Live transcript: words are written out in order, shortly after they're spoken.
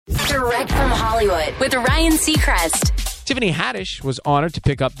Direct from Hollywood with Ryan Seacrest. Tiffany Haddish was honored to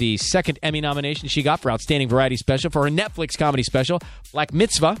pick up the second Emmy nomination she got for Outstanding Variety Special for her Netflix comedy special, Black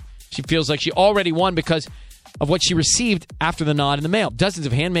Mitzvah. She feels like she already won because of what she received after the nod in the mail. Dozens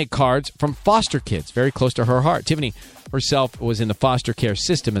of handmade cards from foster kids, very close to her heart. Tiffany herself was in the foster care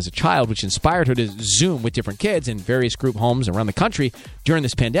system as a child, which inspired her to Zoom with different kids in various group homes around the country during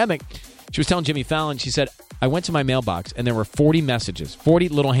this pandemic. She was telling Jimmy Fallon, she said, I went to my mailbox and there were 40 messages, 40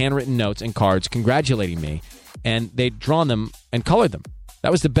 little handwritten notes and cards congratulating me. And they'd drawn them and colored them.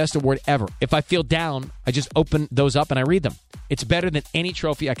 That was the best award ever. If I feel down, I just open those up and I read them. It's better than any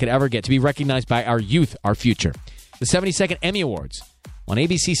trophy I could ever get to be recognized by our youth, our future. The 72nd Emmy Awards on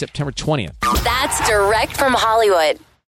ABC September 20th. That's direct from Hollywood.